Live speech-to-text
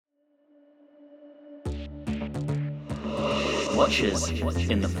Watchers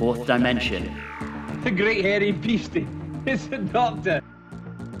in the Fourth Dimension. The great hairy beastie. It's the Doctor.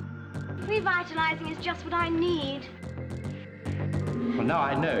 Revitalizing is just what I need. Well, now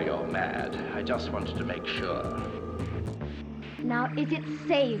I know you're mad. I just wanted to make sure. Now, is it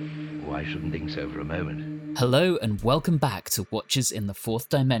safe? Oh, I shouldn't think so for a moment. Hello and welcome back to Watchers in the Fourth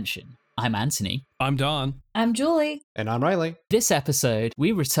Dimension. I'm Anthony. I'm Don. I'm Julie. And I'm Riley. This episode,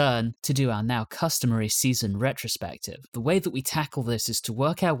 we return to do our now customary season retrospective. The way that we tackle this is to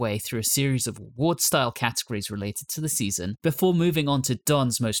work our way through a series of award-style categories related to the season, before moving on to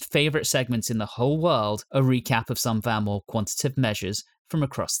Don's most favourite segment in the whole world, a recap of some of our more quantitative measures from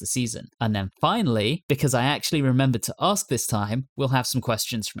across the season. And then finally, because I actually remembered to ask this time, we'll have some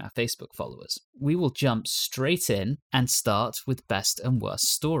questions from our Facebook followers. We will jump straight in and start with best and worst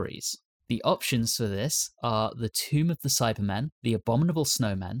stories. The options for this are The Tomb of the Cybermen, The Abominable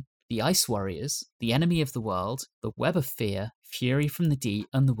Snowmen, The Ice Warriors, The Enemy of the World, The Web of Fear, Fury from the Deep,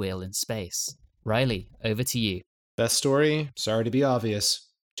 and The Wheel in Space. Riley, over to you. Best story, sorry to be obvious.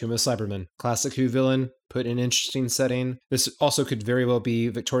 Tomb of the Cybermen. Classic Who villain, put in an interesting setting. This also could very well be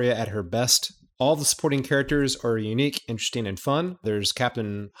Victoria at her best. All the supporting characters are unique, interesting, and fun. There's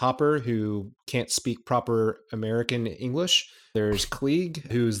Captain Hopper, who can't speak proper American English. There's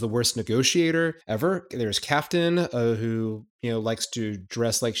Klieg, who's the worst negotiator ever. There's Captain, who likes to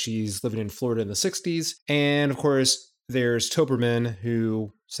dress like she's living in Florida in the 60s. And of course, there's Toberman,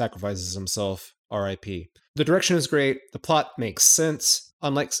 who sacrifices himself, R.I.P. The direction is great. The plot makes sense.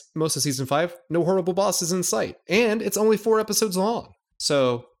 Unlike most of Season 5, no horrible bosses in sight. And it's only 4 episodes long.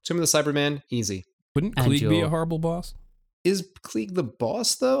 So, Tomb of the Cybermen, easy. Wouldn't Klieg be a horrible boss? Is Klieg the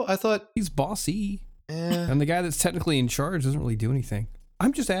boss, though? I thought... He's bossy. And the guy that's technically in charge doesn't really do anything.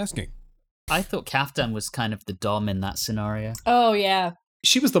 I'm just asking. I thought Kaftan was kind of the dom in that scenario. Oh, yeah.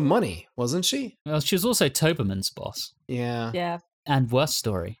 She was the money, wasn't she? Well, she was also Toberman's boss. Yeah. Yeah. And worst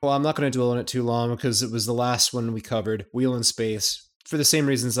story. Well, I'm not going to dwell on it too long because it was the last one we covered, Wheel in Space. For the same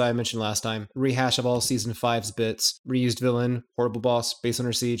reasons I mentioned last time. Rehash of all Season 5's bits. Reused villain, horrible boss, base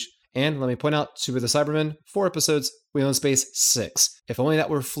under siege. And let me point out, Tomb of the Cybermen, 4 episodes, Wheel in Space, 6. If only that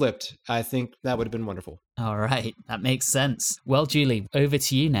were flipped, I think that would have been wonderful. All right, that makes sense. Well, Julie, over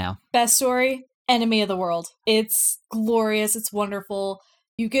to you now. Best story, Enemy of the World. It's glorious. It's wonderful.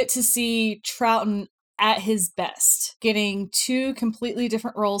 You get to see Troughton at his best, getting 2 completely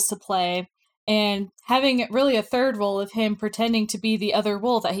different roles to play, and having really a third role of him pretending to be the other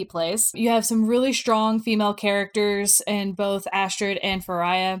role that he plays. You have some really strong female characters in both Astrid and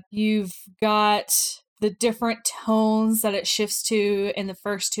Faria. You've got the different tones that it shifts to in the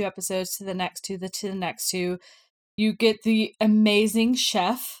first 2 episodes to the next 2, to the next 2. You get the amazing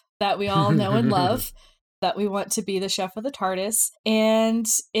chef that we all know and love, that we want to be the chef of the TARDIS. And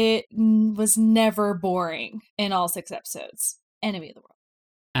it was never boring in all 6 episodes. Enemy of the World.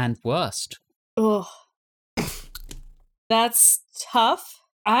 And worst. Ugh. That's tough.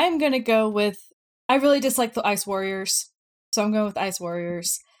 I'm going to go with... I really dislike the Ice Warriors, so I'm going with Ice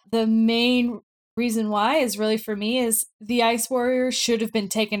Warriors. The main reason why is really for me is the Ice Warriors should have been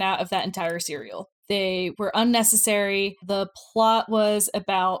taken out of that entire serial. They were unnecessary. The plot was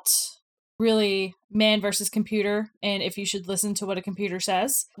about really man versus computer, and if you should listen to what a computer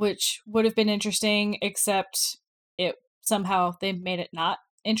says, which would have been interesting, except it somehow they made it not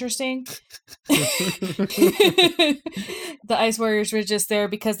interesting. The Ice Warriors were just there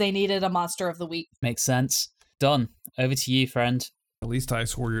because they needed a monster of the week. Makes sense. Don, over to you, friend. At least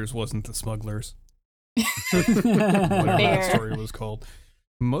Ice Warriors wasn't the smugglers. Whatever that story was called.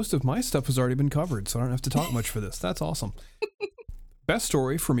 Most of my stuff has already been covered, so I don't have to talk much for this. That's awesome. Best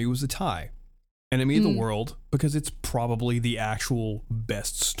story for me was a tie. Enemy of the World, because it's probably the actual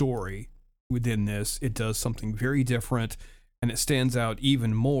best story within this. It does something very different, and it stands out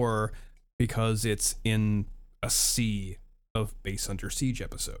even more because it's in a sea of Base Under Siege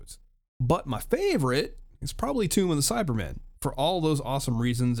episodes. But my favorite is probably Tomb of the Cybermen, for all those awesome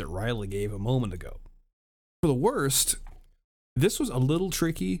reasons that Riley gave a moment ago. For the worst, this was a little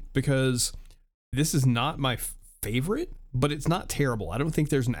tricky because this is not my favorite, but it's not terrible. I don't think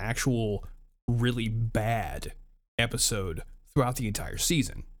there's an actual really bad episode throughout the entire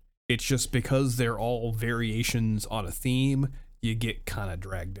season. It's just because they're all variations on a theme, you get kind of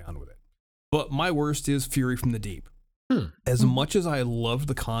dragged down with it. But my worst is Fury from the Deep. As much as I loved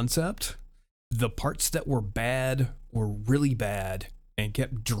the concept, the parts that were bad were really bad and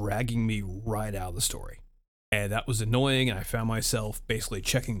kept dragging me right out of the story. And that was annoying, and I found myself basically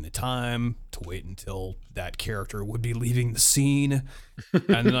checking the time to wait until that character would be leaving the scene,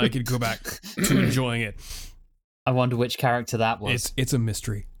 and then I could go back to enjoying it. I wonder which character that was. It's a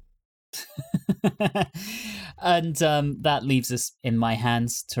mystery. And that leaves us in my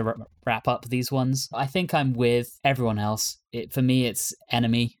hands to wrap up these ones. I think I'm with everyone else. For me, it's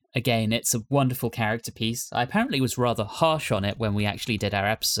Enemy. Again, it's a wonderful character piece. I apparently was rather harsh on it when we actually did our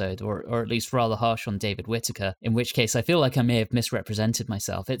episode, or at least rather harsh on David Whittaker, in which case I feel like I may have misrepresented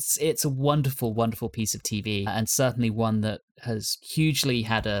myself. It's a wonderful, wonderful piece of TV, and certainly one that has hugely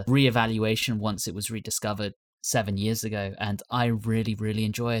had a reevaluation once it was rediscovered 7 years ago, and I really, really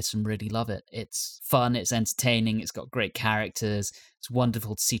enjoy it and really love it. It's fun, it's entertaining, it's got great characters. It's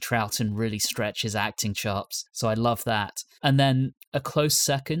wonderful to see Troughton really stretch his acting chops, so I love that. And then a close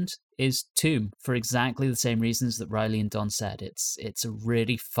second is Tomb, for exactly the same reasons that Riley and Don said. It's a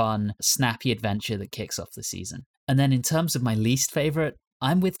really fun, snappy adventure that kicks off the season. And then in terms of my least favorite,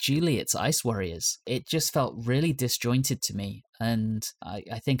 I'm with Julie, it's Ice Warriors. It just felt really disjointed to me, and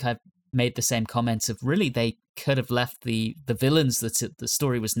I think I've made the same comments of really they could have left the villains that the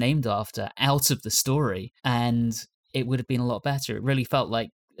story was named after out of the story, and it would have been a lot better. It really felt like,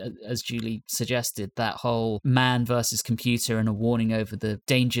 as Julie suggested, that whole man versus computer and a warning over the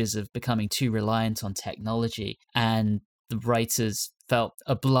dangers of becoming too reliant on technology, and the writers felt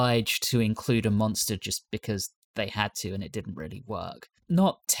obliged to include a monster just because they had to, and it didn't really work.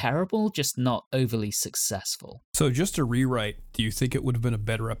 Not terrible, just not overly successful. So just to rewrite, do you think it would have been a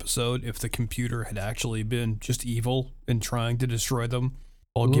better episode if the computer had actually been just evil and trying to destroy them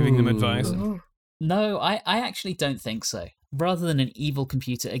while giving them advice? No, I actually don't think so. Rather than an evil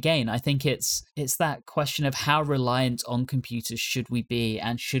computer, again, I think it's that question of how reliant on computers should we be,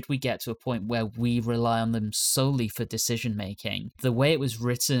 and should we get to a point where we rely on them solely for decision making. The way it was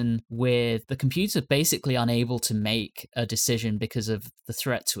written, with the computer basically unable to make a decision because of the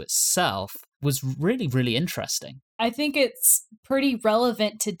threat to itself, was really, really interesting. I think it's pretty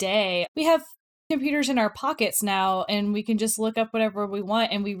relevant today. We have computers in our pockets now, and we can just look up whatever we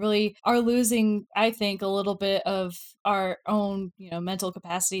want, and we really are losing, I think, a little bit of our own, mental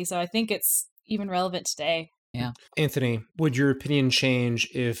capacity. So I think it's even relevant today. Yeah. Anthony, would your opinion change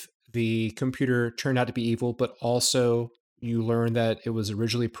if the computer turned out to be evil, but also you learn that it was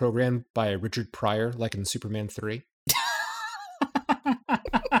originally programmed by Richard Pryor, like in Superman 3?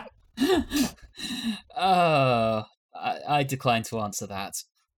 I decline to answer that.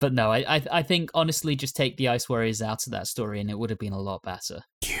 But no, I think, honestly, just take the Ice Warriors out of that story and it would have been a lot better.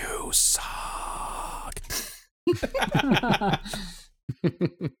 You suck.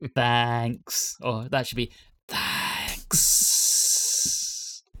 Thanks. Or that should be thanks.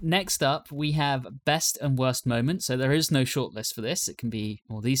 Next up, we have best and worst moments. So there is no shortlist for this. It can be,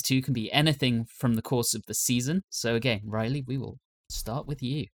 these two can be anything from the course of the season. So again, Riley, we will start with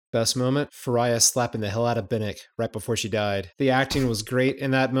you. Best moment, Faria slapping the hell out of Binnick right before she died. The acting was great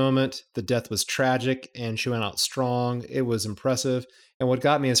in that moment. The death was tragic, and she went out strong. It was impressive. And what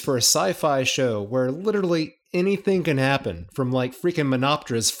got me is, for a sci-fi show where literally anything can happen, from like freaking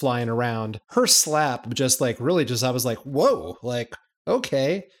Monopteras flying around, her slap I was like, whoa, like,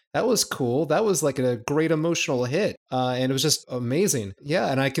 okay, that was cool. That was like a great emotional hit. And it was just amazing. Yeah,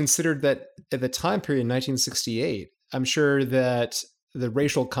 and I considered that at the time period, 1968, I'm sure that the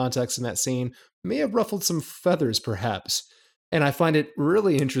racial context in that scene may have ruffled some feathers, perhaps. And I find it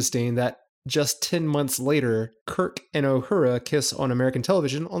really interesting that just 10 months later, Kirk and Uhura kiss on American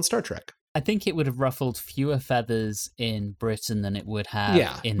television on Star Trek. I think it would have ruffled fewer feathers in Britain than it would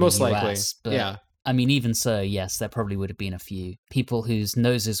have in most the US. likely. But, yeah. I mean, even so, yes, there probably would have been a few people whose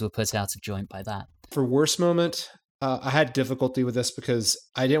noses were put out of joint by that. For worst moment, I had difficulty with this because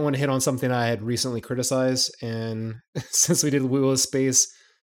I didn't want to hit on something I had recently criticized. And since we did Wheel of Space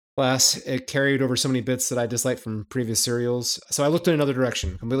last, it carried over so many bits that I disliked from previous serials. So I looked in another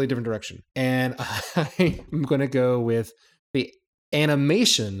direction, completely different direction. And I'm going to go with the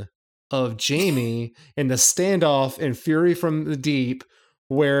animation of Jamie in the standoff in Fury from the Deep,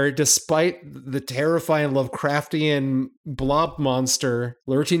 where despite the terrifying Lovecraftian blob monster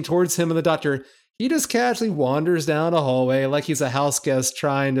lurching towards him and the Doctor, he just casually wanders down a hallway like he's a house guest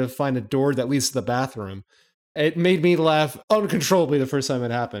trying to find a door that leads to the bathroom. It made me laugh uncontrollably the first time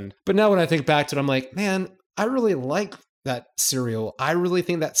it happened. But now when I think back to it, I'm like, man, I really like that serial. I really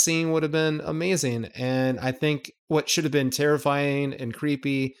think that scene would have been amazing. And I think what should have been terrifying and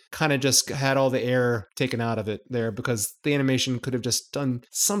creepy kind of just had all the air taken out of it there, because the animation could have just done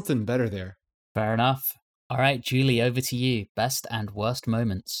something better there. Fair enough. All right, Julie, over to you. Best and worst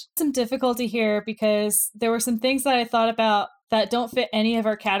moments. Some difficulty here because there were some things that I thought about that don't fit any of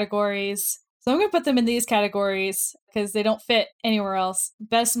our categories. So I'm going to put them in these categories because they don't fit anywhere else.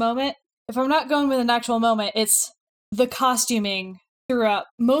 Best moment. If I'm not going with an actual moment, it's the costuming throughout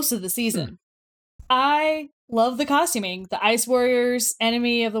most of the season. I love the costuming. The Ice Warriors,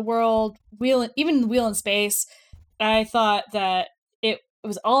 Enemy of the World, even Wheel in Space. I thought that it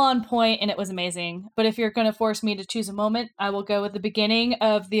was all on point and it was amazing. But if you're going to force me to choose a moment, I will go with the beginning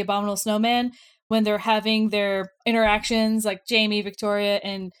of The Abominable Snowman when they're having their interactions, like Jamie, Victoria,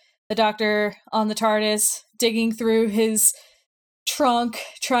 and the Doctor on the TARDIS digging through his trunk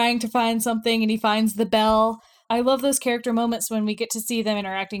trying to find something, and he finds the bell. I love those character moments when we get to see them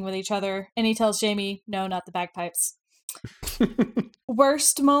interacting with each other, and he tells Jamie, no, not the bagpipes.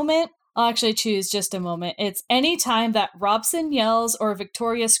 Worst moment? I'll actually choose just a moment. It's any time that Robson yells or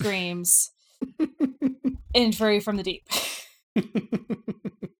Victoria screams in Fury from the Deep.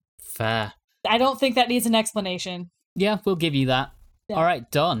 Fair. I don't think that needs an explanation. Yeah, we'll give you that. Yeah. All right,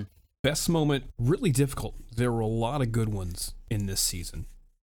 done. Best moment, really difficult. There were a lot of good ones in this season.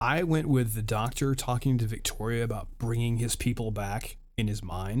 I went with the Doctor talking to Victoria about bringing his people back in his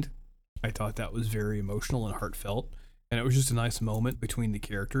mind. I thought that was very emotional and heartfelt, and it was just a nice moment between the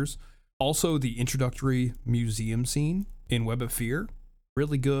characters. Also, the introductory museum scene in Web of Fear,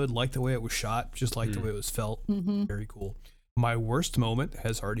 really good. Liked the way it was shot, just like the way it was felt. Mm-hmm. Very cool. My worst moment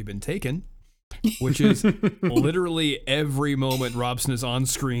has already been taken, which is literally every moment Robson is on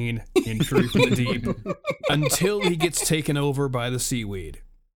screen in Fury from the Deep until he gets taken over by the seaweed.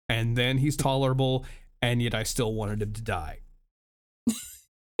 And then he's tolerable, and yet I still wanted him to die.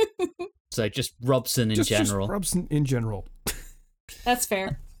 So just Robson in general. Just Robson in general. That's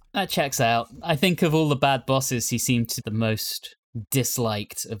fair. That checks out. I think of all the bad bosses, he seemed to the most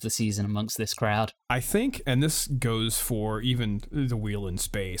disliked of the season amongst this crowd. I think, and this goes for even the Wheel in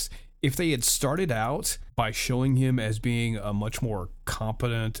Space, if they had started out by showing him as being a much more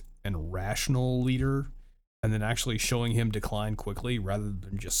competent and rational leader, and then actually showing him decline quickly rather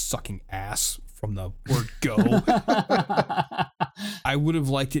than just sucking ass from the word go, I would have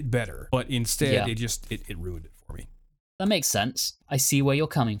liked it better. But instead, it ruined it for me. That makes sense. I see where you're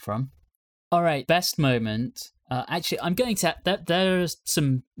coming from. All right, best moment. Actually, I'm going to... There's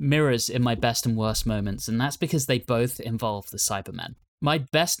some mirrors in my best and worst moments, and that's because they both involve the Cybermen. My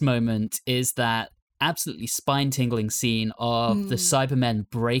best moment is that absolutely spine-tingling scene of the Cybermen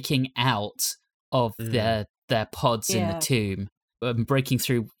breaking out of their pods in the tomb, breaking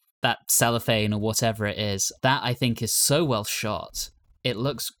through that cellophane or whatever it is. That, I think, is so well shot. It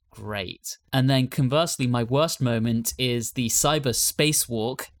looks great. And then conversely, my worst moment is the cyber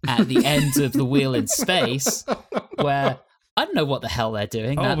spacewalk at the end of the Wheel in Space, where I don't know what the hell they're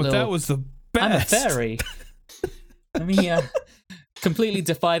doing. That was the best. I'm a fairy. Let me completely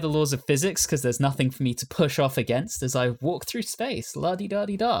defy the laws of physics because there's nothing for me to push off against as I walk through space.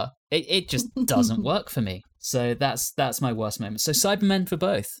 La-di-da-di-da. It just doesn't work for me. So that's my worst moment. So Cybermen for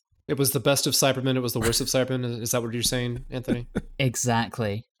both. It was the best of Cybermen. It was the worst of Cybermen. Is that what you're saying, Anthony?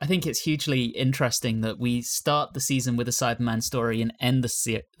 Exactly. I think it's hugely interesting that we start the season with a Cyberman story and end the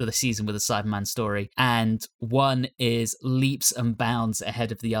season with a Cyberman story. And one is leaps and bounds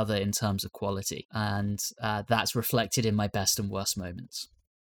ahead of the other in terms of quality. And that's reflected in my best and worst moments.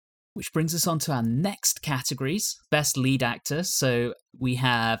 Which brings us on to our next categories. Best lead actor. So we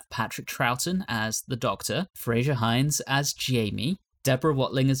have Patrick Troughton as the Doctor, Fraser Hines as Jamie, Deborah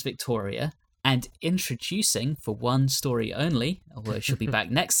Watling as Victoria, and introducing, for one story only, although she'll be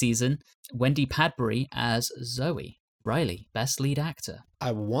back next season, Wendy Padbury as Zoe. Riley, best lead actor.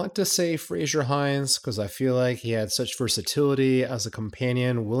 I want to say Fraser Hines because I feel like he had such versatility as a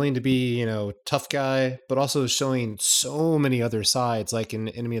companion, willing to be, tough guy, but also showing so many other sides, like in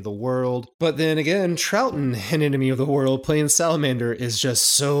Enemy of the World. But then again, Troughton in Enemy of the World playing Salamander is just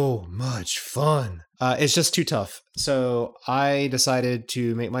so much fun. It's just too tough. So I decided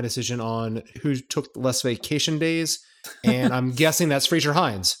to make my decision on who took less vacation days, and I'm guessing that's Fraser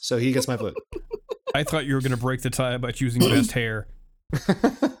Hines, so he gets my vote. I thought you were going to break the tie by choosing best hair.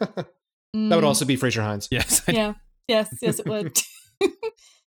 That would also be Fraser Hines. Yes. Yeah. Yes, it would.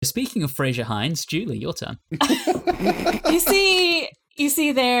 Speaking of Fraser Hines, Julie, your turn. You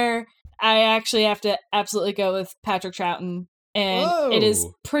see there, I actually have to absolutely go with Patrick Troughton. And it is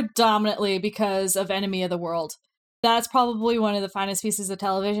predominantly because of Enemy of the World. That's probably one of the finest pieces of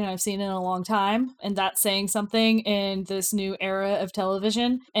television I've seen in a long time. And that's saying something in this new era of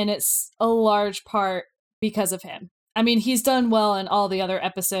television. And it's a large part because of him. I mean, he's done well in all the other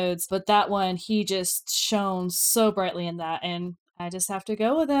episodes, but that one, he just shone so brightly in that. And I just have to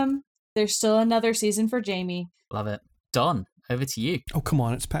go with him. There's still another season for Jamie. Love it. Don, over to you. Oh, come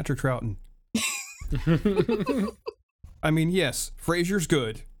on. It's Patrick Troughton. I mean, yes, Frasier's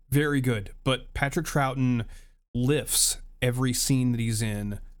good, very good, but Patrick Troughton lifts every scene that he's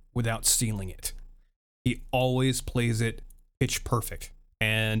in without stealing it. He always plays it pitch perfect,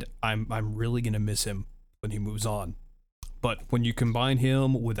 and I'm really gonna miss him when he moves on. But when you combine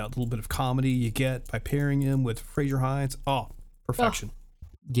him with that little bit of comedy you get by pairing him with Fraser Hines, perfection.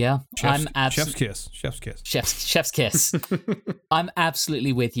 Yeah, chef's kiss. Chef's kiss. I'm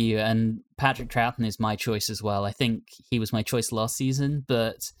absolutely with you, and Patrick Troughton is my choice as well. I think he was my choice last season,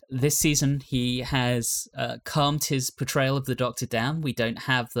 but this season he has calmed his portrayal of the Doctor down. We don't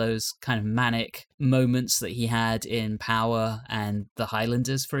have those kind of manic moments that he had in Power and The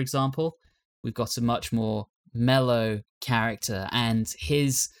Highlanders, for example. We've got a much more mellow character, and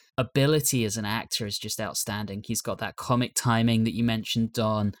his ability as an actor is just outstanding. He's got that comic timing that you mentioned,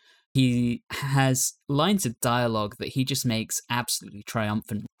 Don. He has lines of dialogue that he just makes absolutely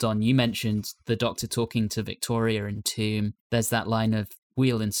triumphant. Don, you mentioned the Doctor talking to Victoria in Tomb. There's that line of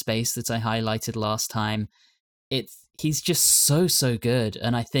Wheel in Space that I highlighted last time. He's just so good,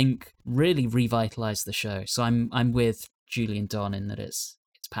 and I think really revitalized the show. So I'm with Julie and Don in that it's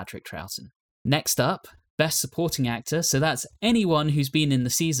Patrick Troughton. Next up, Best Supporting Actor. So that's anyone who's been in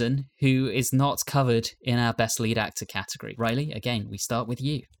the season who is not covered in our Best Lead Actor category. Riley, again, we start with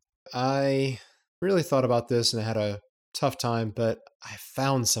you. I really thought about this and I had a tough time, but I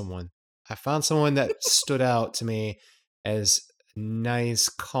found someone. That stood out to me as a nice,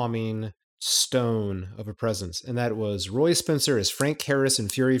 calming stone of a presence, and that was Roy Spencer as Frank Harris in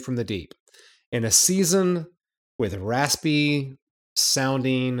Fury from the Deep. In a season with raspy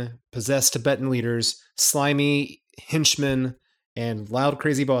sounding, possessed Tibetan leaders, slimy henchmen, and loud,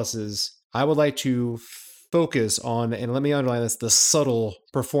 crazy bosses, I would like to focus on, and let me underline this, the subtle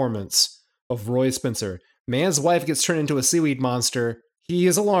performance of Roy Spencer. Man's wife gets turned into a seaweed monster. He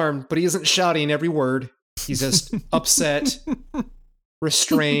is alarmed, but he isn't shouting every word. He's just upset,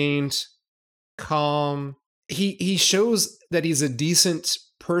 restrained, calm. He shows that he's a decent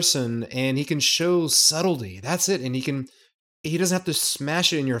person, and he can show subtlety. That's it. And he doesn't have to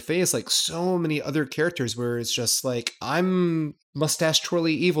smash it in your face like so many other characters where it's just like, I'm mustache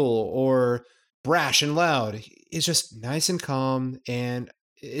twirly evil or brash and loud. It's just nice and calm, and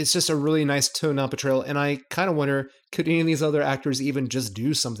it's just a really nice toned down portrayal. And I kind of wonder, could any of these other actors even just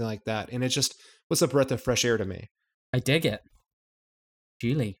do something like that? And it just was a breath of fresh air to me. I dig it.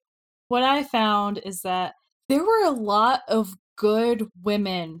 Julie. What I found is that there were a lot of good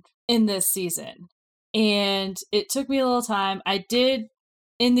women in this season. And it took me a little time. I did,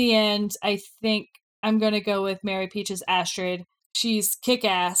 in the end, I think I'm going to go with Mary Peaches Astrid. She's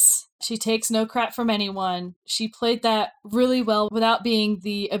kick-ass. She takes no crap from anyone. She played that really well without being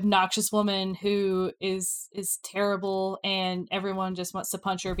the obnoxious woman who is terrible and everyone just wants to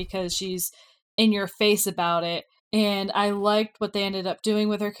punch her because she's in your face about it. And I liked what they ended up doing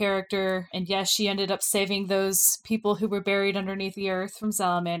with her character. And yes, she ended up saving those people who were buried underneath the earth from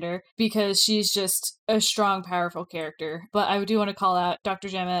Salamander because she's just a strong, powerful character. But I do want to call out Dr.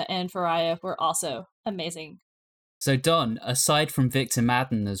 Gemma and Faria were also amazing. So Don, aside from Victor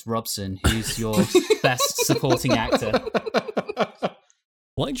Madden as Robson, who's your best supporting actor?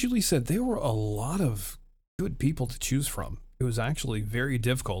 Like Julie said, there were a lot of good people to choose from. It was actually very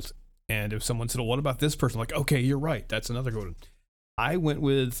difficult. And if someone said, well, what about this person? Like, okay, you're right. That's another good one. I went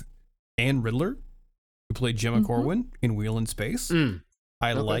with Anne Riddler, who played Gemma Corwin in Wheel in Space.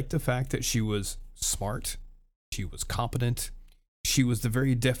 I liked the fact that she was smart. She was competent. She was the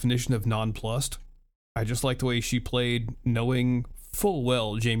very definition of nonplussed. I just liked the way she played, knowing full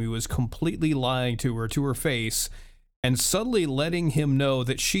well Jamie was completely lying to her face, and subtly letting him know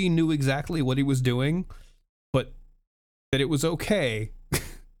that she knew exactly what he was doing, but that it was okay.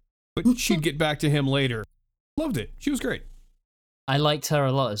 But she'd get back to him later. Loved it. She was great. I liked her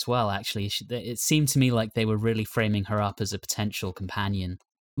a lot as well, actually. It seemed to me like they were really framing her up as a potential companion.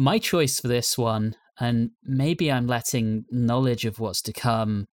 My choice for this one, and maybe I'm letting knowledge of what's to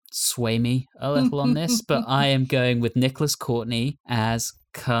come sway me a little on this, but I am going with Nicholas Courtney as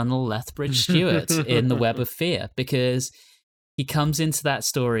Colonel Lethbridge Stewart in The Web of Fear, because he comes into that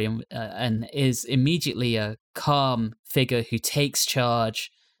story and is immediately a calm figure who takes charge,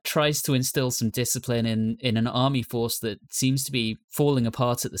 tries to instill some discipline in an army force that seems to be falling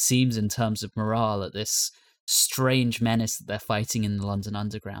apart at the seams in terms of morale at this strange menace that they're fighting in the London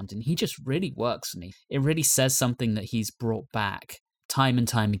Underground. And he just really works for me. It really says something that he's brought back time and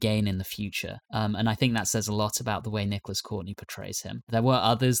time again in the future. And I think that says a lot about the way Nicholas Courtney portrays him. There were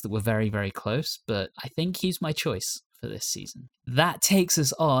others that were very, very close, but I think he's my choice for this season. That takes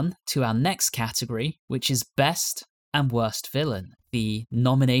us on to our next category, which is Best and Worst Villain. The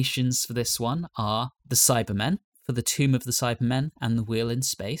nominations for this one are the Cybermen for the Tomb of the Cybermen and the Wheel in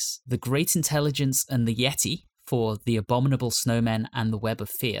Space, the Great Intelligence and the Yeti for the Abominable Snowmen and the Web of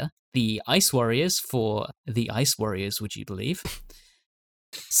Fear, the Ice Warriors for the Ice Warriors, would you believe?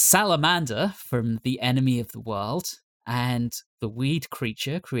 Salamander from The Enemy of the World, and the weed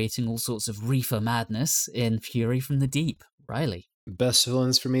creature creating all sorts of reefer madness in Fury from the Deep. Riley. Best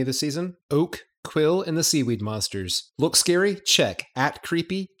villains for me this season? Oak, Quill, and the Seaweed Monsters. Look scary? Check. Act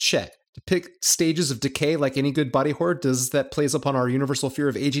creepy? Check. Depict stages of decay like any good body horror does that plays upon our universal fear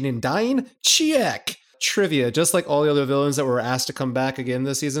of aging and dying? Check! Trivia, just like all the other villains that were asked to come back again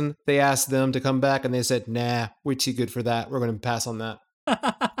this season, they asked them to come back and they said, nah, we're too good for that. We're going to pass on that.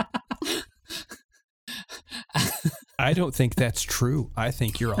 I don't think that's true. I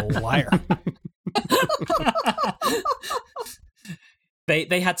think you're a liar.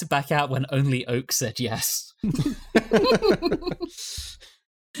 They had to back out when only Oak said yes.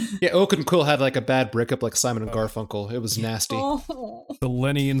 Yeah, Oak and Quill had like a bad breakup like Simon and Garfunkel. It was nasty. Oh. The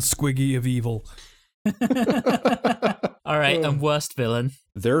Lenny and Squiggy of evil. All right, and worst villain.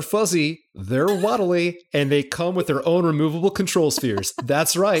 They're fuzzy, they're waddly, and they come with their own removable control spheres.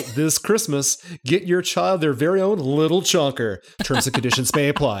 That's right, this Christmas, get your child their very own little chonker. Terms and conditions may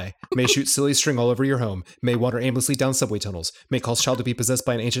apply. May shoot silly string all over your home. May wander aimlessly down subway tunnels. May cause child to be possessed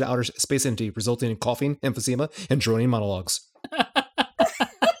by an ancient outer space entity, resulting in coughing, emphysema, and droning monologues.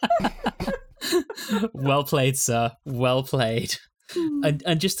 Well played, sir. Well played.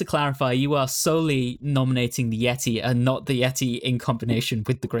 And just to clarify, you are solely nominating the Yeti and not the Yeti in combination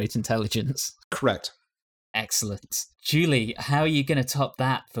with the Great Intelligence. Correct. Excellent. Julie, how are you going to top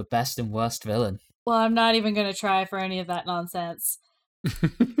that for best and worst villain? Well, I'm not even going to try for any of that nonsense.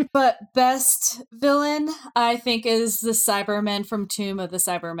 But best villain, I think, is the Cybermen from Tomb of the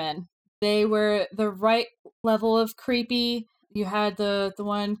Cybermen. They were the right level of creepy. You had the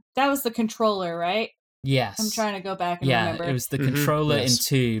one, that was the controller, right? Yes. I'm trying to go back and remember. Yeah, it was the controller yes. in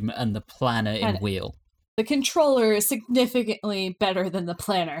Tomb and the planner in Wheel. The controller is significantly better than the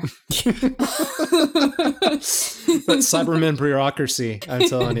planner. But Cybermen bureaucracy, I'm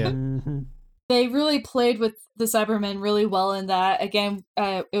telling you. They really played with the Cybermen really well in that. Again,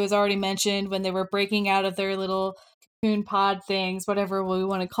 it was already mentioned when they were breaking out of their little cocoon pod things, whatever we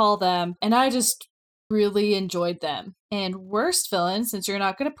want to call them. And I just really enjoyed them. And worst villain, since you're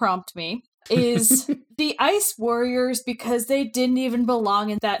not going to prompt me, is the Ice Warriors, because they didn't even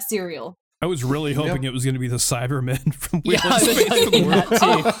belong in that cereal. I was really hoping it was going to be the Cybermen from Wheel Yeah, I of was Space thinking World.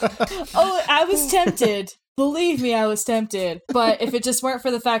 that too. Oh, I was tempted. Believe me, I was tempted. But if it just weren't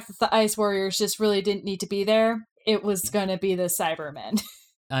for the fact that the Ice Warriors just really didn't need to be there, it was going to be the Cybermen.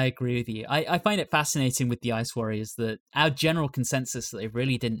 I agree with you. I find it fascinating with the Ice Warriors that our general consensus that they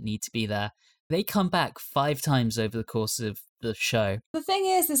really didn't need to be there. They come back 5 times over the course of the show. The thing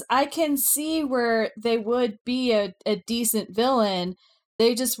is I can see where they would be a decent villain.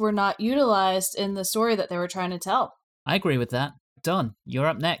 They just were not utilized in the story that they were trying to tell. I agree with that. Don, you're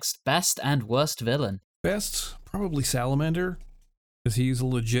up next. Best and worst villain. Best, probably Salamander, because he's a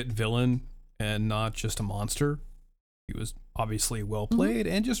legit villain and not just a monster. He was obviously well played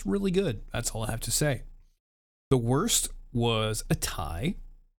and just really good. That's all I have to say. The worst was a tie.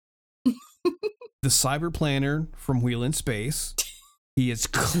 The Cyber Planner from Wheel in Space. He is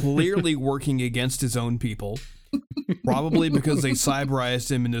clearly working against his own people, probably because they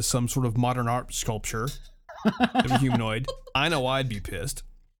cyberized him into some sort of modern art sculpture of a humanoid. I know I'd be pissed.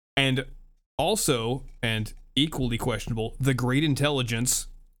 And also, and equally questionable, the Great Intelligence.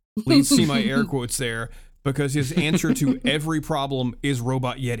 Please see my air quotes there, because his answer to every problem is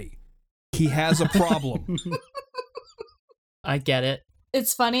Robot Yeti. He has a problem. I get it.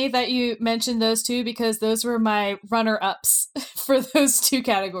 It's funny that you mentioned those two because those were my runner-ups for those two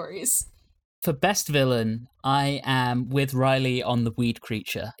categories. For best villain, I am with Riley on the weed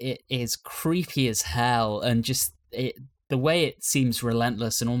creature. It is creepy as hell, and just the way it seems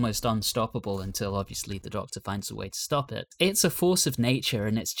relentless and almost unstoppable until obviously the Doctor finds a way to stop it. It's a force of nature,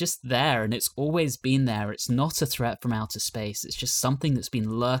 and it's just there, and it's always been there. It's not a threat from outer space. It's just something that's been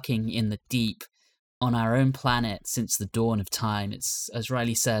lurking in the deep on our own planet since the dawn of time. It's, as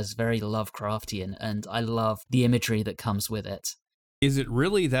Riley says, very Lovecraftian, and I love the imagery that comes with it. Is it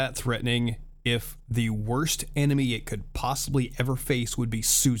really that threatening if the worst enemy it could possibly ever face would be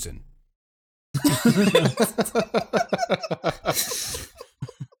Susan?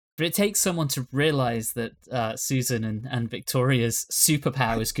 But it takes someone to realize that Susan and Victoria's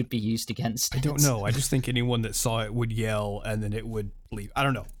superpowers could be used against it. I don't know. I just think anyone that saw it would yell and then it would leave. I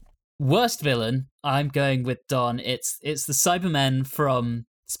don't know. Worst villain, I'm going with Don. It's the Cybermen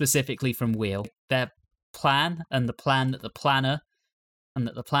specifically from Wheel. Their plan and the plan that the planner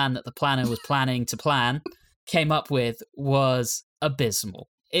was planning to plan came up with was abysmal.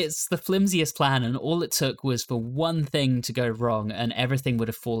 It's the flimsiest plan, and all it took was for one thing to go wrong and everything would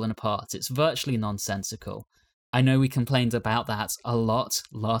have fallen apart. It's virtually nonsensical. I know we complained about that a lot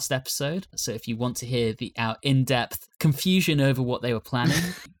last episode, so if you want to hear our in-depth confusion over what they were planning,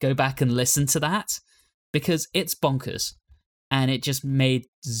 go back and listen to that, because it's bonkers, and it just made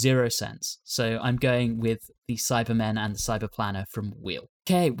zero sense. So I'm going with the Cybermen and the Cyberplanner from Wheel.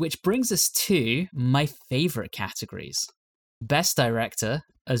 Okay, which brings us to my favorite categories. Best Director,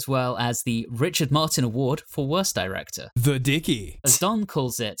 as well as the Richard Martin Award for Worst Director. The Dickie. As Don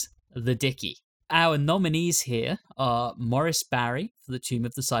calls it, the Dickie. Our nominees here are Maurice Barry for The Tomb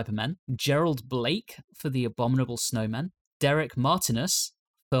of the Cybermen, Gerald Blake for The Abominable Snowman, Derek Martinus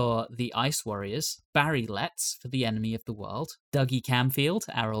for The Ice Warriors, Barry Letts for The Enemy of the World, Dougie Camfield,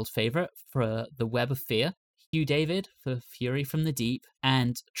 our old favourite, for The Web of Fear, Hugh David for Fury from the Deep,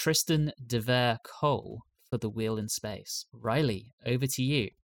 and Tristan DeVere Cole for The Wheel in Space. Riley, over to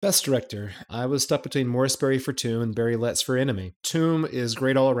you. Best Director. I was stuck between Maurice Barry for Tomb and Barry Letts for Enemy. Tomb is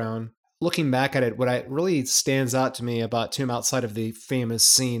great all around. Looking back at it, what really stands out to me about Tomb outside of the famous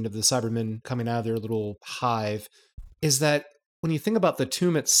scene of the Cybermen coming out of their little hive is that when you think about the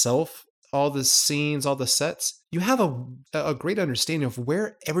Tomb itself, all the scenes, all the sets, you have a great understanding of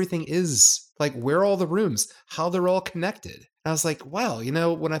where everything is, like where all the rooms, how they're all connected. And I was like, wow,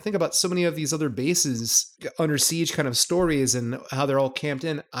 when I think about so many of these other bases, Under Siege kind of stories and how they're all camped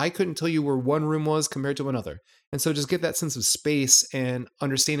in, I couldn't tell you where one room was compared to another. And so just get that sense of space and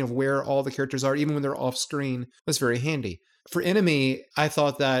understanding of where all the characters are, even when they're off screen, was very handy. For Enemy, I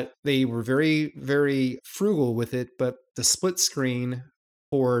thought that they were very, very frugal with it, but the split screen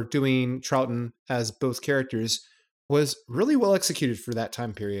for doing Troughton as both characters was really well executed for that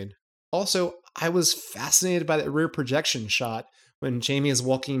time period. Also, I was fascinated by that rear projection shot when Jamie is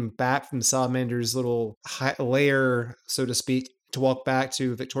walking back from Salamander's little lair, so to speak, to walk back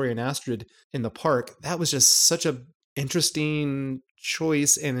to Victoria and Astrid in the park. That was just such a interesting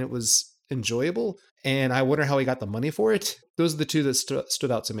choice, and it was enjoyable. And I wonder how he got the money for it. Those are the two that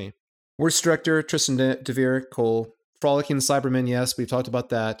stood out to me. Worst Director, Tristan DeVere Cole. Frolicking Cybermen, yes, we've talked about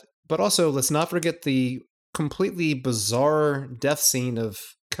that. But also, let's not forget the completely bizarre death scene of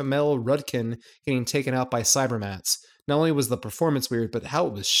Kamel Rudkin getting taken out by Cybermats. Not only was the performance weird, but how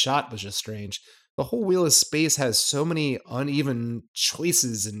it was shot was just strange. The whole Wheel of Space has so many uneven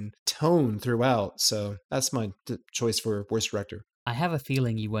choices and tone throughout. So that's my choice for Worst Director. I have a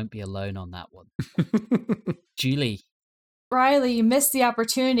feeling you won't be alone on that one. Julie. Riley, you missed the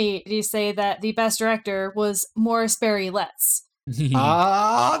opportunity to say that the best director was Maurice Barry Letts.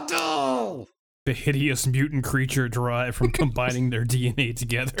 No! The hideous mutant creature derived from combining their DNA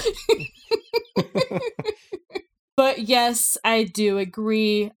together. But yes, I do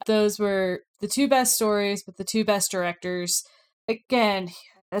agree. Those were the two best stories with the two best directors. Again,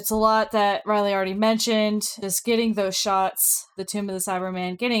 it's a lot that Riley already mentioned. Just getting those shots, the Tomb of the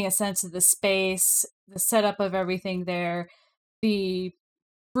Cyberman, getting a sense of the space, the setup of everything there, the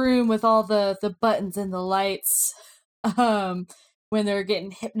room with all the buttons and the lights, when they're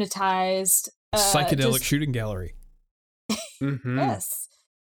getting hypnotized. Psychedelic shooting gallery. Mm-hmm. Yes.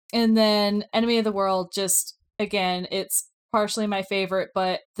 And then Enemy of the World, just, again, it's partially my favorite,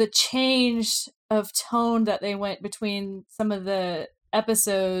 but the change of tone that they went between some of the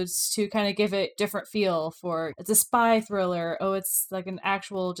episodes to kind of give it different feel for, it's a spy thriller, oh, it's like an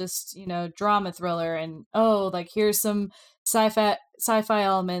actual just, drama thriller, and oh, like here's some sci-fi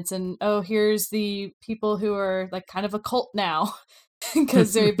elements, and oh, here's the people who are like kind of a cult now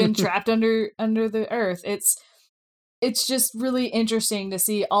because they've been trapped under the earth. It's just really interesting to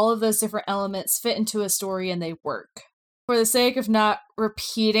see all of those different elements fit into a story and they work. For the sake of not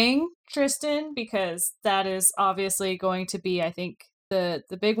repeating Tristan, because that is obviously going to be, I think, the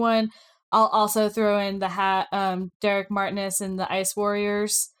big one, I'll also throw in the hat Derek Martinus and the Ice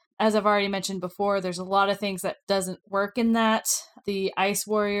Warriors. As I've already mentioned before, there's a lot of things that doesn't work in that. The Ice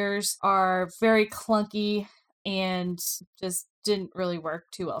Warriors are very clunky and just didn't really work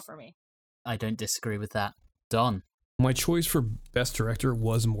too well for me. I don't disagree with that. Don. My choice for Best Director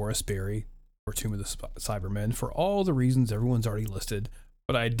was Maurice Barry for Tomb of the Cybermen for all the reasons everyone's already listed,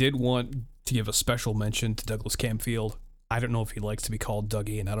 but I did want to give a special mention to Douglas Camfield. I don't know if he likes to be called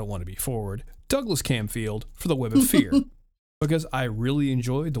Dougie, and I don't want to be forward. Douglas Camfield for The Web of Fear, because I really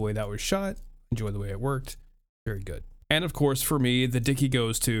enjoyed the way that was shot, enjoyed the way it worked. Very good. And of course, for me, the Dickie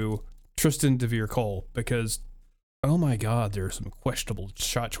goes to Tristan DeVere Cole, because, oh my god, there are some questionable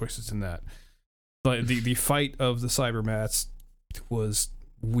shot choices in that. But the fight of the Cybermats was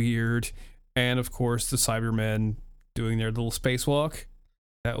weird. And of course, the Cybermen doing their little spacewalk.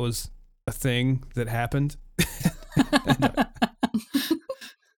 That was a thing that happened.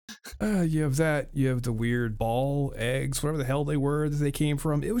 You have that. You have the weird ball eggs, whatever the hell they were that they came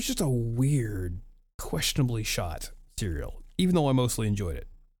from. It was just a weird, questionably shot serial, even though I mostly enjoyed it.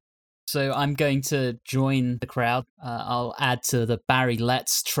 So I'm going to join the crowd. I'll add to the Barry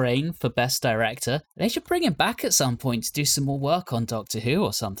Letts train for Best Director. They should bring him back at some point to do some more work on Doctor Who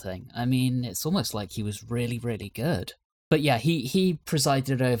or something. I mean, it's almost like he was really, really good. But yeah, he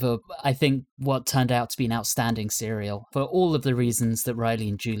presided over, I think, what turned out to be an outstanding serial. For all of the reasons that Riley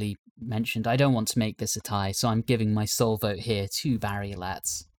and Julie mentioned, I don't want to make this a tie, so I'm giving my sole vote here to Barry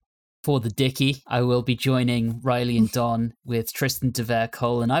Letts. For the Dickie, I will be joining Riley and Don with Tristan DeVere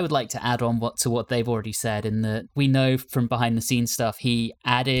Cole, and I would like to add on to what they've already said, in that we know from behind the scenes stuff he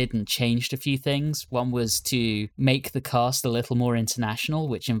added and changed a few things. One was to make the cast a little more international,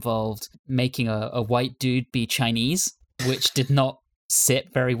 which involved making a white dude be Chinese, which did not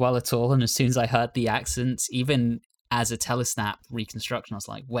sit very well at all. And as soon as I heard the accents, even as a telesnap reconstruction, I was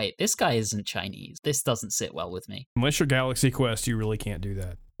like, wait, this guy isn't Chinese. This doesn't sit well with me. Unless you're Galaxy Quest, you really can't do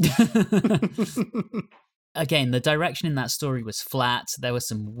that. Again, the direction in that story was flat. There were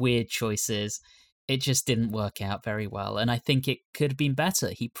some weird choices. It just didn't work out very well. And I think it could have been better.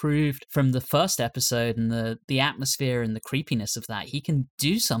 He proved from the first episode and the atmosphere and the creepiness of that, he can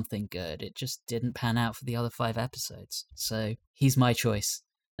do something good. It just didn't pan out for the other 5 episodes. So he's my choice.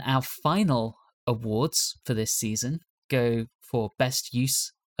 Our final awards for this season go for Best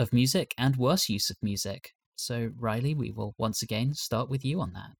Use of Music and Worst Use of Music. So, Riley, we will once again start with you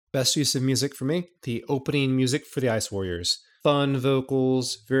on that. Best use of music for me, the opening music for the Ice Warriors. Fun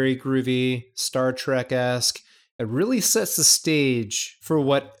vocals, very groovy, Star Trek-esque. It really sets the stage for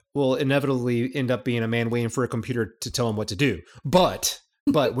what will inevitably end up being a man waiting for a computer to tell him what to do. But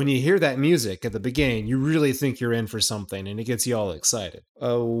when you hear that music at the beginning, you really think you're in for something, and it gets you all excited.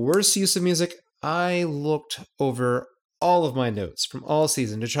 Worst use of music, I looked over all of my notes from all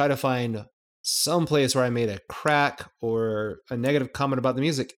season to try to find some place where I made a crack or a negative comment about the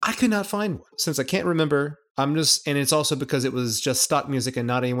music. I could not find one. Since I can't remember, and it's also because it was just stock music and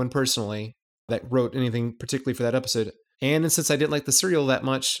not anyone personally that wrote anything particularly for that episode. And since I didn't like the serial that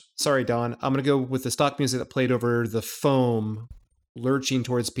much, sorry, Dawn, I'm going to go with the stock music that played over the foam lurching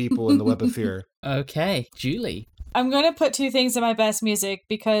towards people in the Web of Fear. Okay, Julie. I'm going to put 2 things in my best music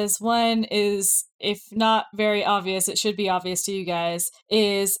because one is, if not very obvious, it should be obvious to you guys,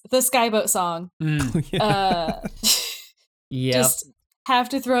 is the Skyboat song. Yeah. Just have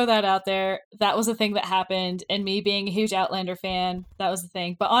to throw that out there. That was a thing that happened, and me being a huge Outlander fan, that was the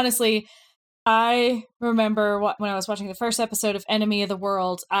thing. But honestly, I remember when I was watching the first episode of Enemy of the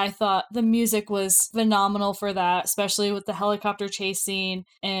World, I thought the music was phenomenal for that, especially with the helicopter chase scene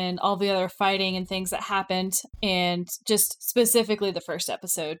and all the other fighting and things that happened, and just specifically the first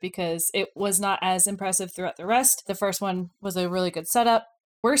episode, because it was not as impressive throughout the rest. The first one was a really good setup.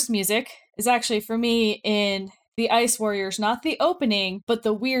 Worst music is actually for me in the Ice Warriors, not the opening, but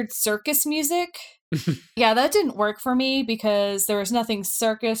the weird circus music. Yeah, that didn't work for me because there was nothing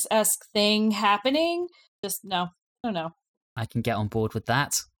circus-esque thing happening. Just no. I don't know. I can get on board with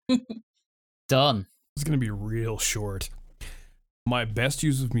that. Done. It's going to be real short. My best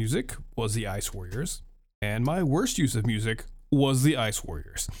use of music was the Ice Warriors, and my worst use of music was the Ice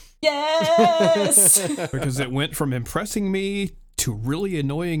Warriors. Yes! Because it went from impressing me to really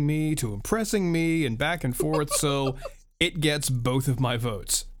annoying me to impressing me and back and forth, so it gets both of my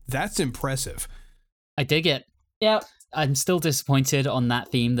votes. That's impressive. I dig it. Yep. I'm still disappointed on that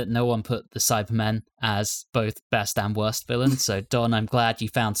theme that no one put the Cybermen as both best and worst villains. So, Don, I'm glad you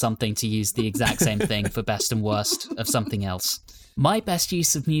found something to use the exact same thing for best and worst of something else. My best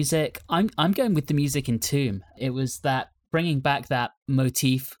use of music, I'm going with the music in Tomb. It was that bringing back that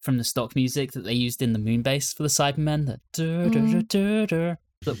motif from the stock music that they used in the Moonbase for the Cybermen,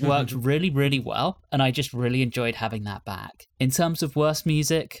 that worked really, really well, and I just really enjoyed having that back. In terms of worst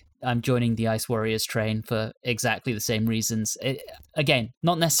music, I'm joining the Ice Warriors train for exactly the same reasons. Again,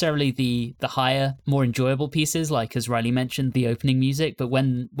 not necessarily the higher, more enjoyable pieces, like as Riley mentioned, the opening music, but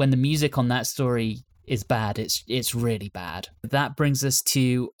when the music on that story is bad, it's really bad. That brings us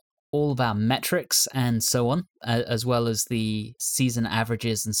to all of our metrics and so on, as well as the season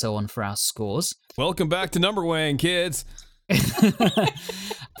averages and so on for our scores. Welcome back to Number Weighing, kids.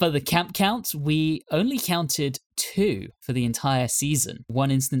 For the camp count, we only counted 2 for the entire season.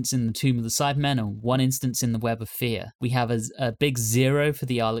 1 instance in the Tomb of the Cybermen and 1 instance in the Web of Fear. We have a big 0 for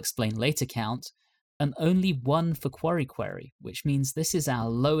the I'll Explain Later count, and only 1 for Quarry Query, which means this is our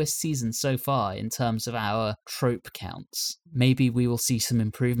lowest season so far in terms of our trope counts. Maybe we will see some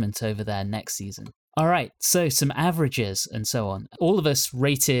improvement over there next season. All right, so some averages and so on. All of us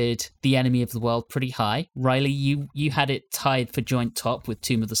rated The Enemy of the World pretty high. Riley, you had it tied for joint top with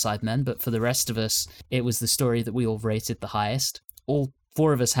Tomb of the Cybermen, but for the rest of us, it was the story that we all rated the highest. All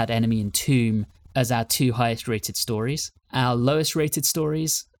 4 of us had Enemy and Tomb as our 2 highest rated stories. Our lowest rated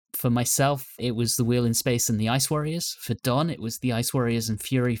stories, for myself, it was The Wheel in Space and The Ice Warriors. For Don, it was The Ice Warriors and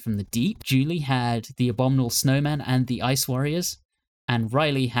Fury from the Deep. Julie had The Abominable Snowman and The Ice Warriors. And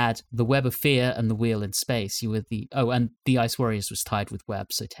Riley had The Web of Fear and The Wheel in Space. You were and The Ice Warriors was tied with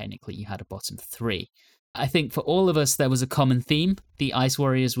Web, so technically you had a bottom 3. I think for all of us, there was a common theme. The Ice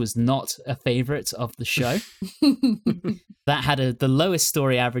Warriors was not a favorite of the show. That had the lowest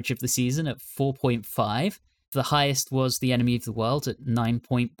story average of the season at 4.5. The highest was The Enemy of the World at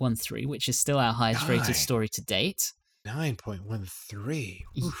 9.13, which is still our highest rated story to date. 9.13.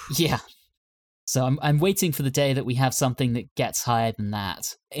 Yeah. So I'm waiting for the day that we have something that gets higher than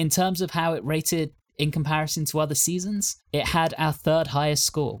that. In terms of how it rated in comparison to other seasons, it had our 3rd highest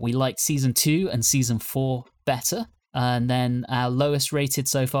score. We liked season 2 and season 4 better. And then our lowest rated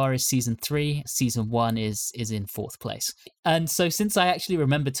so far is season 3. Season 1 is in 4th place. And so since I actually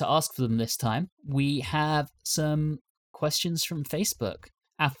remembered to ask for them this time, we have some questions from Facebook.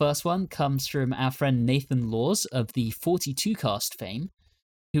 Our first one comes from our friend Nathan Laws of the 42 Cast fame,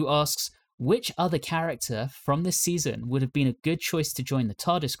 who asks, which other character from this season would have been a good choice to join the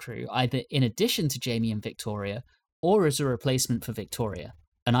TARDIS crew, either in addition to Jamie and Victoria, or as a replacement for Victoria?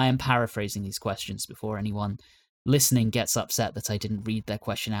 And I am paraphrasing these questions before anyone listening gets upset that I didn't read their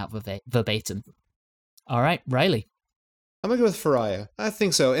question out verbatim. All right, Riley. I'm going to go with Faria. I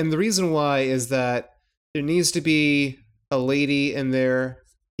think so. And the reason why is that there needs to be a lady in there.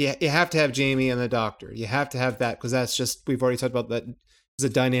 You have to have Jamie and the Doctor. You have to have that because that's just, we've already talked about that as a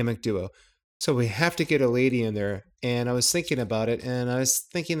dynamic duo. So we have to get a lady in there. And I was thinking about it, and I was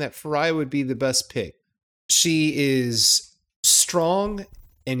thinking that Faria would be the best pick. She is strong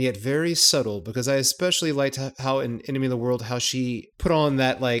and yet very subtle, because I especially liked how in Enemy of the World, how she put on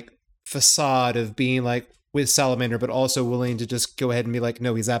that like facade of being like with Salamander, but also willing to just go ahead and be like,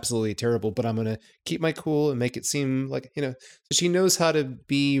 no, he's absolutely terrible, but I'm going to keep my cool and make it seem like, so she knows how to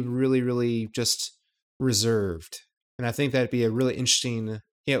be really, really just reserved. And I think that'd be a really interesting,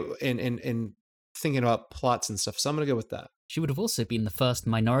 in thinking about plots and stuff. So I'm going to go with that. She would have also been the first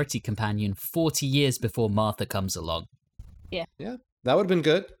minority companion 40 years before Martha comes along. Yeah. Yeah, that would have been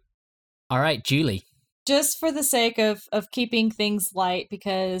good. All right, Julie. Just for the sake of keeping things light,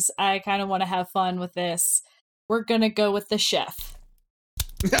 because I kind of want to have fun with this, we're going to go with the chef.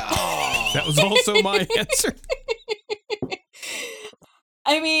 That was also my answer.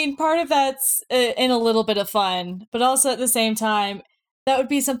 I mean, part of that's in a little bit of fun, but also at the same time, that would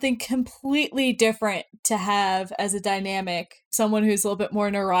be something completely different to have as a dynamic. Someone who's a little bit more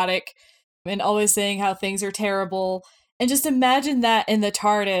neurotic and always saying how things are terrible. And just imagine that in the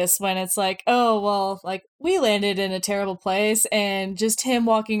TARDIS when it's like, oh, well, like, we landed in a terrible place, and just him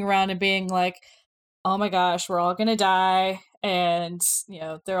walking around and being like, oh my gosh, we're all gonna die, and,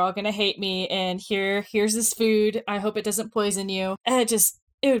 they're all gonna hate me, and here's this food, I hope it doesn't poison you. It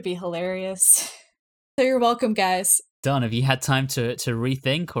would be hilarious. So you're welcome, guys. Don, have you had time to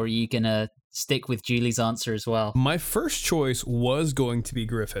rethink, or are you gonna stick with Julie's answer as well? My first choice was going to be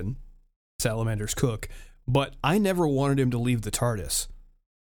Griffin, Salamander's cook, but I never wanted him to leave the TARDIS.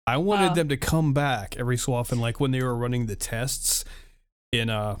 I wanted them to come back every so often, like when they were running the tests in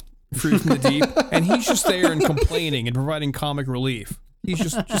Free from the Deep, and he's just there and complaining and providing comic relief. He's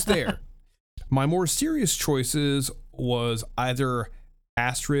just there. My more serious choices was either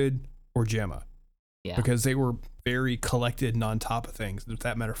Astrid or Gemma. Yeah. Because they were very collected and on top of things. If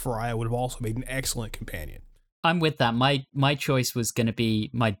that matter, Faria would have also made an excellent companion. I'm with that. My choice was going to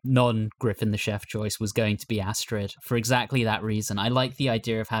be, my non-Griffin the Chef choice was going to be Astrid for exactly that reason. I like the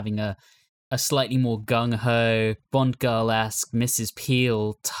idea of having a slightly more gung-ho, Bond girl-esque, Mrs.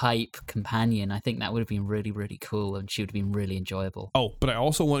 Peel type companion. I think that would have been really, really cool, and she would have been really enjoyable. Oh, but I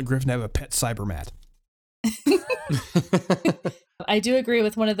also want Griffin to have a pet Cybermat. I do agree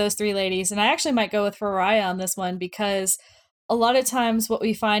with one of those 3 ladies, and I actually might go with Faria on this one, because a lot of times what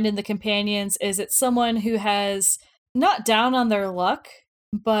we find in the companions is it's someone who has not down on their luck,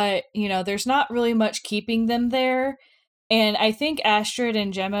 but, there's not really much keeping them there. And I think Astrid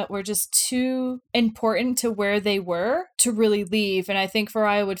and Gemma were just too important to where they were to really leave. And I think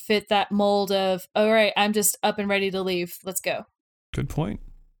Faria would fit that mold of, all right, I'm just up and ready to leave. Let's go. Good point.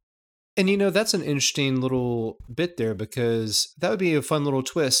 And that's an interesting little bit there, because that would be a fun little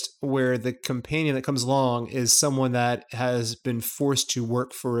twist where the companion that comes along is someone that has been forced to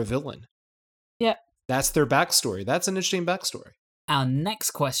work for a villain. Yep. That's their backstory. That's an interesting backstory. Our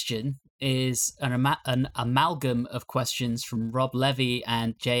next question is an amalgam of questions from Rob Levy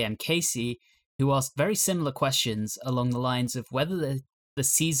and J.M. Casey, who asked very similar questions along the lines of whether the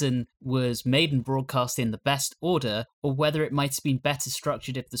season was made and broadcast in the best order, or whether it might have been better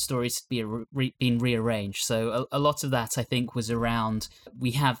structured if the stories had been rearranged. So a lot of that, I think, was around,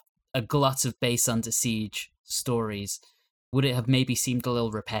 we have a glut of Base Under Siege stories. Would it have maybe seemed a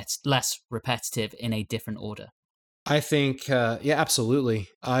little less repetitive in a different order? I think, yeah, absolutely.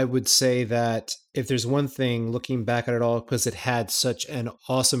 I would say that if there's one thing, looking back at it all, because it had such an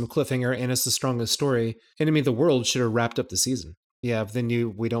awesome cliffhanger and it's the strongest story, Enemy of the World should have wrapped up the season. Yeah, if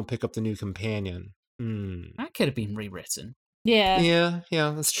we don't pick up the new companion. That could have been rewritten. Yeah.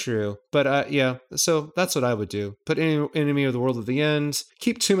 Yeah, that's true. But yeah, so that's what I would do. Put Enemy of the World at the end.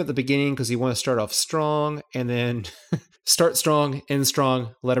 Keep Tomb at the beginning because you want to start off strong, and then start strong, end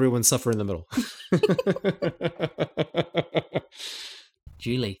strong, let everyone suffer in the middle.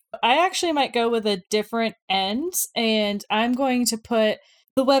 Julie. I actually might go with a different end, and I'm going to put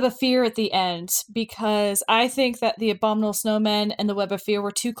the Web of Fear at the end, because I think that the Abominable Snowmen and the Web of Fear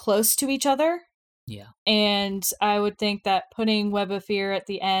were too close to each other. Yeah. And I would think that putting Web of Fear at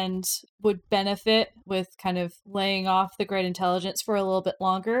the end would benefit with kind of laying off the Great Intelligence for a little bit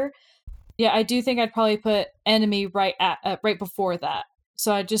longer. Yeah, I do think I'd probably put Enemy right before that.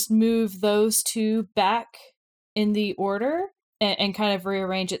 So I'd just move those two back in the order and kind of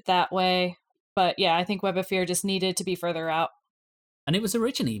rearrange it that way. But yeah, I think Web of Fear just needed to be further out. And it was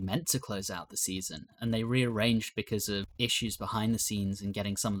originally meant to close out the season, and they rearranged because of issues behind the scenes and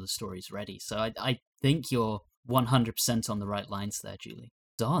getting some of the stories ready. So I think you're 100% on the right lines there, Julie.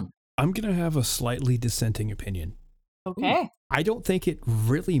 Don. I'm going to have a slightly dissenting opinion. Okay. I don't think it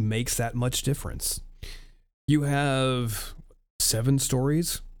really makes that much difference. You have 7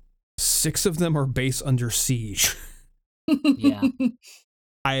 stories. 6 of them are Base Under Siege. Yeah.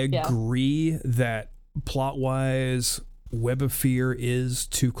 I agree that plot-wise, Web of Fear is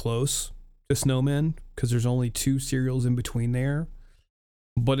too close to Snowmen because there's only 2 serials in between there.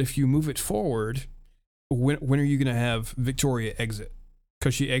 But if you move it forward, when are you going to have Victoria exit?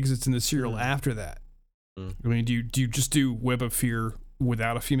 Because she exits in the serial after that. I mean, do you just do Web of Fear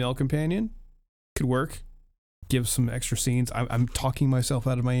without a female companion? Could work. Give some extra scenes. I'm talking myself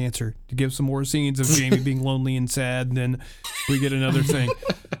out of my answer. To give some more scenes of Jamie being lonely and sad, and then we get another thing.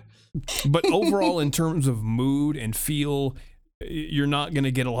 But overall, in terms of mood and feel, you're not going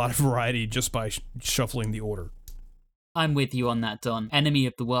to get a lot of variety just by shuffling the order. I'm with you on that, Don. Enemy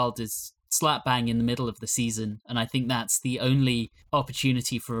of the World is slap bang in the middle of the season, and I think that's the only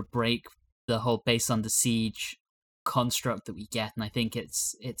opportunity for a break, the whole Base Under Siege construct that we get, and I think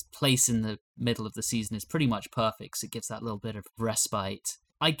its place in the middle of the season is pretty much perfect, so it gives that little bit of respite.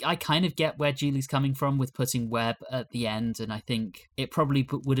 I kind of get where Julie's coming from with putting Webb at the end, and I think it probably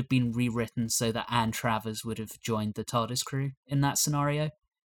would have been rewritten so that Anne Travers would have joined the TARDIS crew in that scenario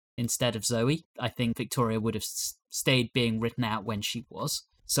instead of Zoe. I think Victoria would have stayed being written out when she was.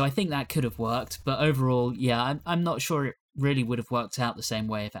 So I think that could have worked, but overall, yeah, I'm not sure it really would have worked out the same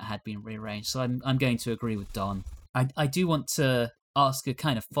way if it had been rearranged. So I'm going to agree with Don. I do want to ask a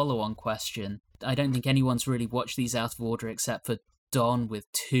kind of follow-on question. I don't think anyone's really watched these out of order except for Don with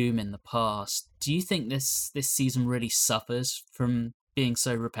Tomb in the past. Do you think this season really suffers from being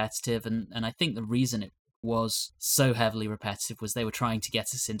so repetitive? And I think the reason it was so heavily repetitive was they were trying to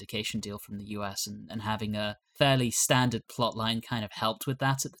get a syndication deal from the US, and having a fairly standard plotline kind of helped with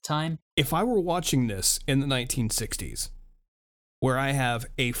that at the time. If I were watching this in the 1960s, where I have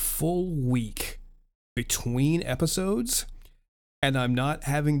a full week between episodes, and I'm not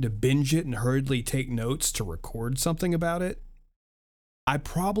having to binge it and hurriedly take notes to record something about it, I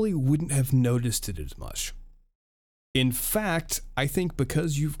probably wouldn't have noticed it as much. In fact, I think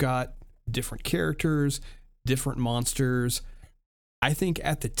because you've got different characters, different monsters, I think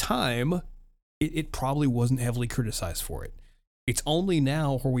at the time, it probably wasn't heavily criticized for it. It's only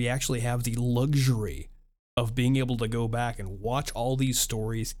now where we actually have the luxury of being able to go back and watch all these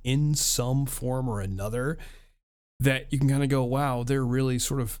stories in some form or another that you can kind of go, wow, they're really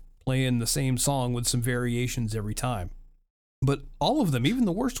sort of playing the same song with some variations every time. But all of them, even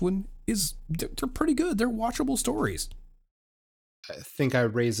the worst one, they're pretty good. They're watchable stories. I think I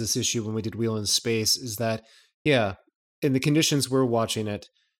raised this issue when we did Wheel in Space, is that, yeah, in the conditions we're watching it,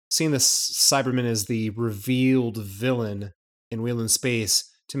 seeing the Cyberman as the revealed villain in Wheel in Space,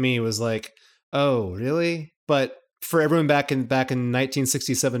 to me was like, oh, really? But for everyone back in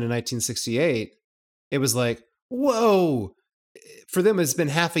 1967 and 1968, it was like, whoa! For them, it's been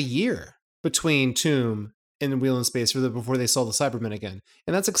half a year between Tomb and Wheel in Space before they saw the Cybermen again.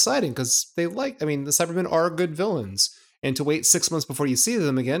 And that's exciting because the Cybermen are good villains. And to wait 6 months before you see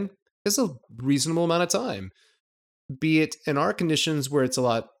them again is a reasonable amount of time. Be it in our conditions where it's a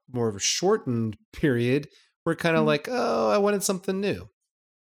lot more of a shortened period, we're kind of like, oh, I wanted something new.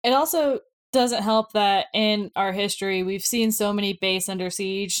 It also doesn't help that in our history, we've seen so many base under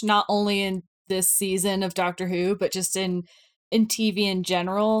siege, not only in this season of Doctor Who, but just in TV in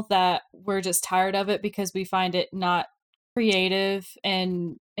general, that we're just tired of it because we find it not creative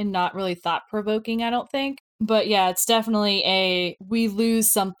and not really thought provoking, I don't think. But yeah, it's definitely we lose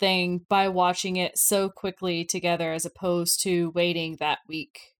something by watching it so quickly together as opposed to waiting that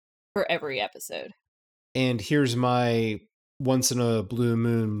week for every episode. And here's my once in a blue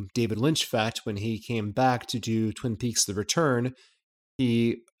moon David Lynch fact. When he came back to do Twin Peaks The Return,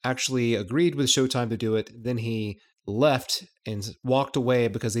 he actually agreed with Showtime to do it. Then he left and walked away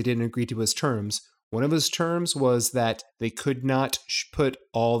because they didn't agree to his terms. One of his terms was that they could not put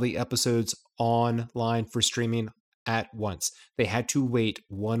all the episodes online for streaming at once. They had to wait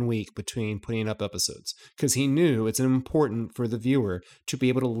 1 week between putting up episodes because he knew it's important for the viewer to be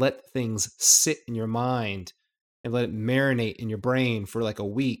able to let things sit in your mind and let it marinate in your brain for like a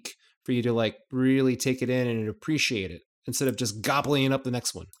week for you to like really take it in and appreciate it instead of just gobbling up the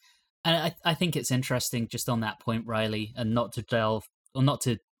next one. And I think it's interesting just on that point, Riley, and not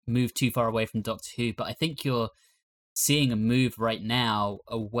to move too far away from Doctor Who, but I think you're seeing a move right now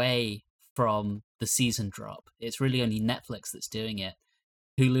away from the season drop. It's really only Netflix that's doing it.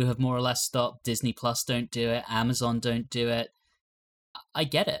 Hulu have more or less stopped. Disney Plus don't do it. Amazon don't do it. I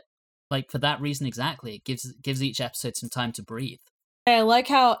get it. Like, for that reason exactly, it gives each episode some time to breathe. I like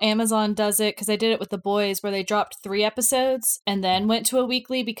how Amazon does it, because I did it with The Boys, where they dropped 3 episodes and then went to a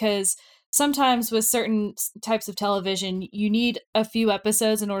weekly, because sometimes with certain types of television, you need a few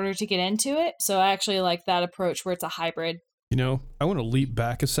episodes in order to get into it. So I actually like that approach where it's a hybrid. You know, I want to leap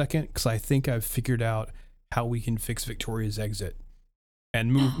back a second because I think I've figured out how we can fix Victoria's exit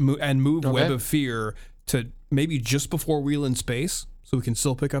and move Okay. Web of Fear to maybe just before Wheel in Space so we can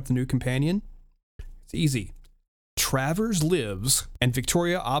still pick up the new companion. It's easy. Travers lives and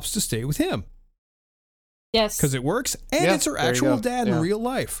Victoria opts to stay with him. Yes. Because it works and Yeah, it's her there you actual go. dad Yeah. in real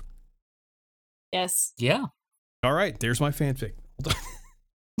life. Yes. Yeah. All right, there's my fanfic. Hold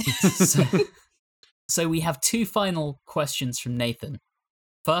on. So we have 2 final questions from Nathan.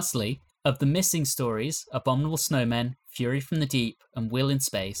 Firstly, of the missing stories, Abominable Snowmen, Fury from the Deep, and Wheel in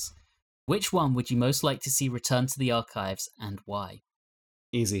Space, which one would you most like to see return to the archives and why?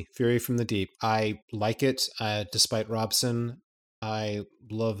 Easy. Fury from the Deep. I like it, despite Robson. I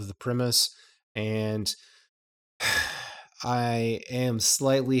love the premise, and I am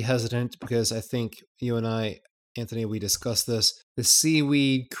slightly hesitant because I think you and I, Anthony, we discussed this. The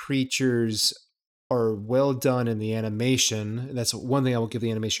seaweed creatures are well done in the animation. That's one thing I will give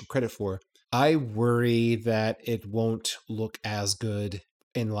the animation credit for. I worry that it won't look as good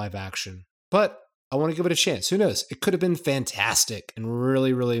in live action, but I want to give it a chance. Who knows? It could have been fantastic and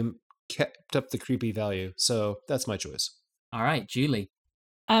really, really kept up the creepy value. So that's my choice. All right, Julie.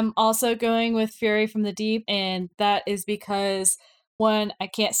 I'm also going with Fury from the Deep, and that is because, one, I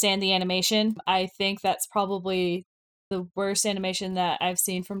can't stand the animation. I think that's probably the worst animation that I've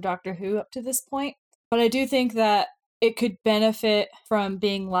seen from Doctor Who up to this point. But I do think that it could benefit from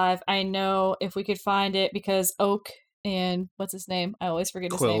being live. I know if we could find it, because Oak and what's his name? I always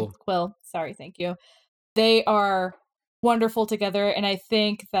forget his name. Quill. Sorry, thank you. They are wonderful together, and I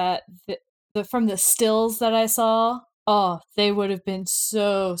think that from the stills that I saw, they would have been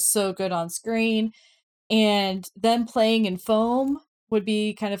so good on screen, and them playing in foam would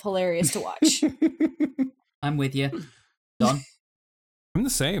be kind of hilarious to watch. I'm with you. Don? I'm the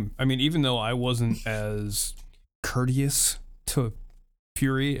same. I mean, even though I wasn't as courteous to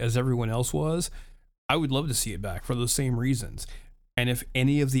Fury as everyone else was, I would love to see it back for those same reasons. And if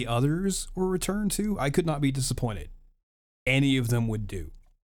any of the others were returned to, I could not be disappointed. Any of them would do.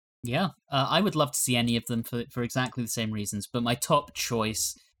 Yeah, I would love to see any of them for exactly the same reasons, but my top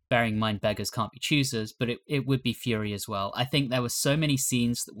choice, bearing in mind beggars can't be choosers, but it would be Fury as well. I think there were so many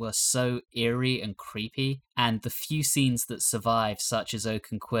scenes that were so eerie and creepy, and the few scenes that survived, such as Oak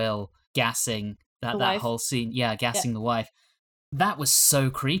and Quill gassing, that whole scene, gassing the wife, that was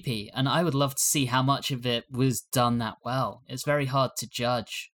so creepy, and I would love to see how much of it was done that well. It's very hard to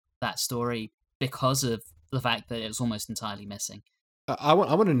judge that story because of the fact that it was almost entirely missing. I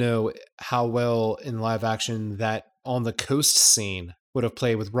want to know how well in live action that on the coast scene would have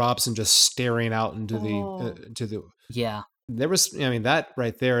played with Robson just staring out into the Yeah. There was, that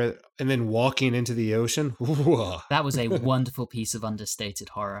right there, and then walking into the ocean. That was a wonderful piece of understated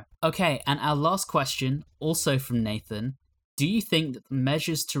horror. Okay, and our last question, also from Nathan. Do you think that the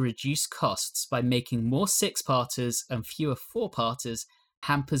measures to reduce costs by making more 6-parters and fewer 4-parters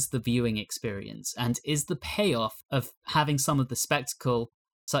hampers the viewing experience? And is the payoff of having some of the spectacle,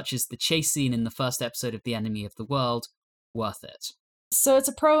 such as the chase scene in the first episode of The Enemy of the World, worth it? So it's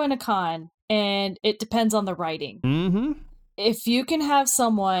a pro and a con, and it depends on the writing. Mm-hmm. If you can have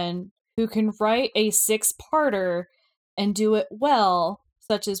someone who can write a 6-parter and do it well,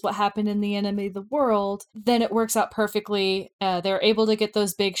 such as what happened in The Enemy of the World, then it works out perfectly. They're able to get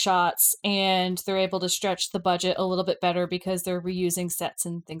those big shots, and they're able to stretch the budget a little bit better because they're reusing sets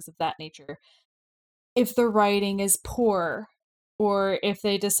and things of that nature. If the writing is poor, or if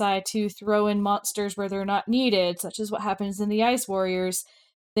they decide to throw in monsters where they're not needed, such as what happens in the Ice Warriors,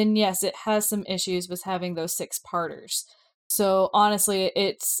 then yes, it has some issues with having those 6-parters. So honestly,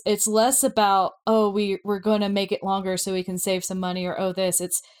 it's less about, oh, we're going to make it longer so we can save some money, or oh, this.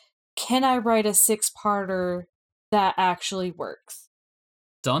 It's, can I write a 6-parter that actually works?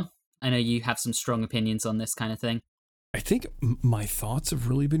 Don, I know you have some strong opinions on this kind of thing. I think my thoughts have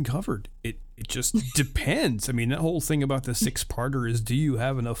really been covered. It just depends. I mean, that whole thing about the 6-parter is, do you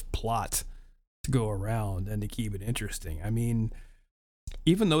have enough plot to go around and to keep it interesting? I mean,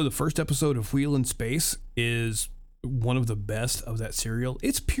 even though the first episode of Wheel in Space is one of the best of that serial,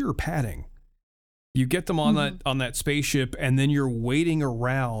 it's pure padding. You get them on that spaceship, and then you're waiting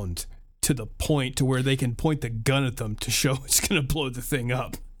around to the point to where they can point the gun at them to show it's going to blow the thing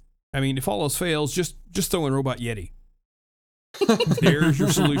up. I mean, if all else fails, just throw in Robot Yeti. There's your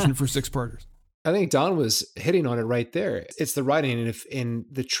solution for 6-parters. I think Don was hitting on it right there. It's the writing, and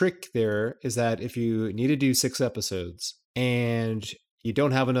the trick there is that if you need to do 6 episodes and you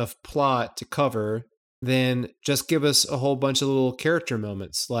don't have enough plot to cover, then just give us a whole bunch of little character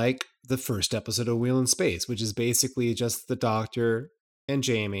moments, like the first episode of Wheel in Space, which is basically just the Doctor and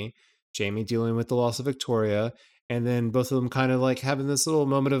Jamie dealing with the loss of Victoria, and then both of them kind of like having this little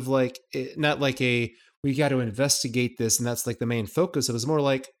moment of like, not like we got to investigate this, and that's like the main focus. It was more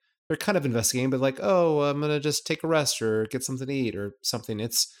like they're kind of investigating, but like, oh, I'm going to just take a rest or get something to eat or something.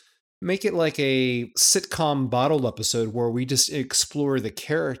 It's make it like a sitcom bottle episode where we just explore the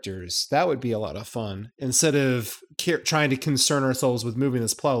characters. That would be a lot of fun instead of trying to concern ourselves with moving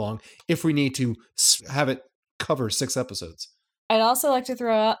this plot along if we need to have it cover 6 episodes. I'd also like to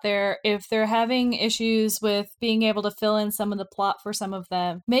throw out there, if they're having issues with being able to fill in some of the plot for some of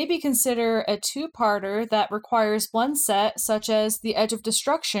them, maybe consider a 2-parter that requires one set, such as The Edge of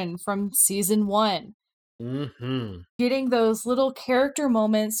Destruction from season 1. Mm-hmm. Getting those little character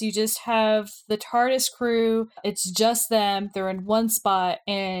moments, you just have the TARDIS crew, it's just them, they're in one spot,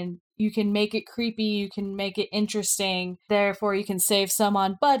 and you can make it creepy, you can make it interesting, therefore you can save some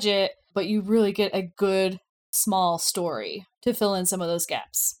on budget, but you really get a good small story to fill in some of those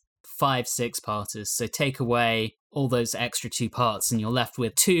gaps. 5 6-parters, so take away all those extra 2 parts and you're left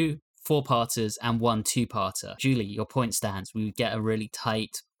with 2 4-parters and 1 2-parter. Julie, your point stands. We would get a really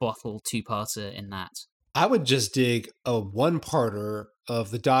tight bottle 2-parter in that. I would just dig a 1-parter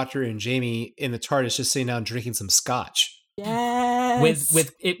of the Doctor and Jamie in the TARDIS just sitting down drinking some scotch. Yes.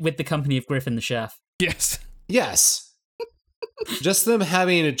 With the company of Griffin the chef. Yes. Yes. Just them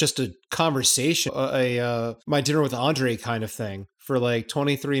having just a conversation, My Dinner with Andre kind of thing for like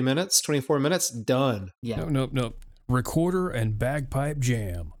 23 minutes, 24 minutes, done. Yeah. Nope. Recorder and bagpipe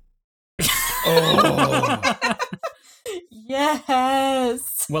jam. Oh.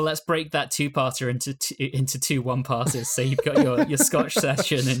 Yes. Well, let's break that 2-parter into 2 1-parters. So you've got your Scotch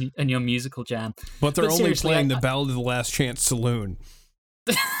session and your musical jam. But they're only playing the Ballad of the Last Chance Saloon.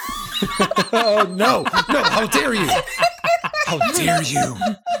 Oh, no, how dare you? How dare you?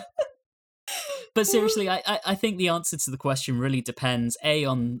 But seriously, I think the answer to the question really depends, A,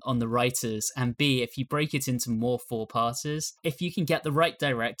 on the writers, and B, if you break it into more 4-parters, if you can get the right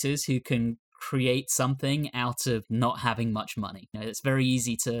directors who can create something out of not having much money. You know, it's very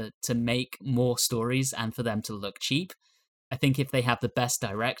easy to make more stories and for them to look cheap. I think if they have the best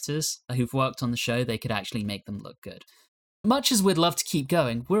directors who've worked on the show, they could actually make them look good. Much as we'd love to keep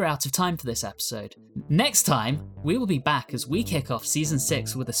going, we're out of time for this episode. Next time, we will be back as we kick off Season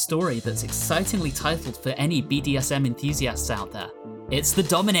 6 with a story that's excitingly titled for any BDSM enthusiasts out there. It's The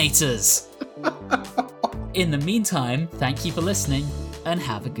Dominators! In the meantime, thank you for listening, and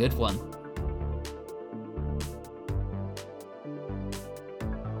have a good one.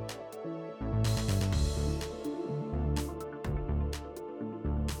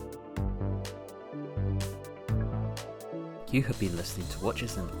 You have been listening to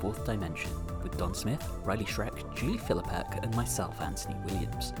Watchers in the Fourth Dimension with Don Smith, Riley Schreck, Julie Philippak, and myself, Anthony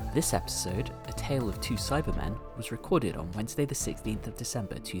Williams. This episode, A Tale of Two Cybermen, was recorded on Wednesday the 16th of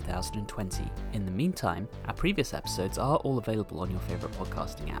December 2020. In the meantime, our previous episodes are all available on your favourite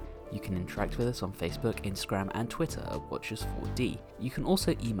podcasting app. You can interact with us on Facebook, Instagram, and Twitter at Watchers4D. You can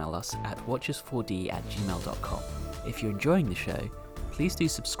also email us at watchers4d@gmail.com. If you're enjoying the show, please do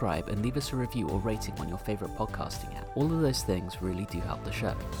subscribe and leave us a review or rating on your favourite podcasting app. All of those things really do help the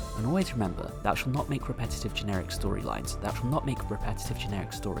show. And always remember, thou shalt not make repetitive generic storylines, thou shalt not make repetitive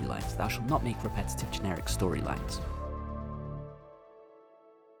generic storylines, thou shalt not make repetitive generic storylines.